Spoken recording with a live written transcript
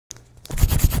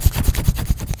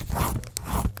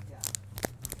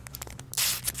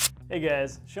Hey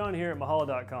guys, Sean here at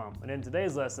Mahalo.com, and in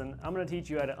today's lesson, I'm going to teach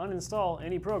you how to uninstall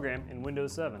any program in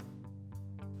Windows 7.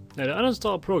 Now to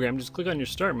uninstall a program, just click on your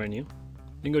Start menu,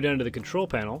 then go down to the Control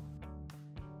panel,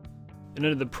 and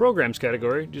under the Programs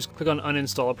category, just click on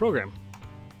Uninstall a Program.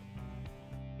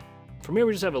 From here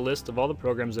we just have a list of all the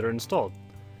programs that are installed.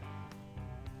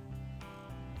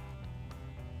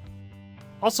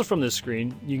 Also from this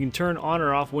screen, you can turn on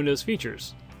or off Windows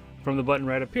features from the button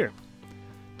right up here.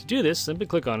 To do this, simply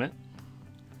click on it,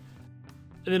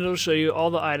 and then it'll show you all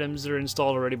the items that are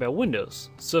installed already by Windows.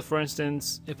 So for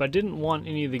instance, if I didn't want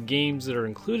any of the games that are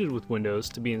included with Windows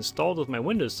to be installed with my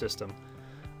Windows system,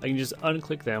 I can just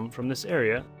unclick them from this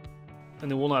area,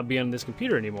 and they will not be on this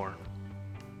computer anymore.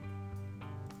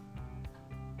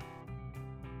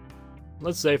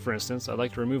 Let's say, for instance, I'd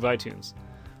like to remove iTunes.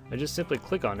 I just simply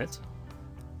click on it,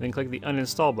 then click the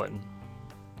Uninstall button.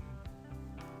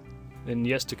 Then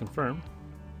yes to confirm.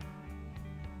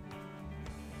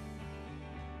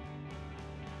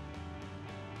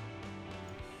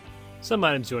 Some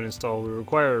items to uninstall will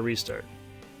require a restart.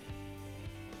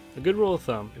 A good rule of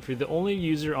thumb, if you're the only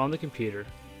user on the computer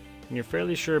and you're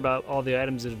fairly sure about all the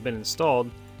items that have been installed,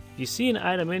 if you see an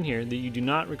item in here that you do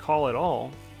not recall at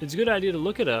all, it's a good idea to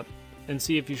look it up and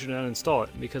see if you should uninstall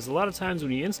it, because a lot of times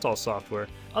when you install software,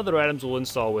 other items will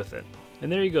install with it.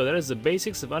 And there you go, that is the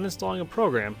basics of uninstalling a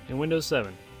program in Windows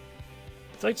 7.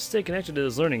 If you'd like to stay connected to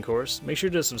this learning course, make sure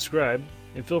to subscribe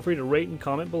and feel free to rate and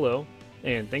comment below,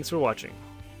 and thanks for watching.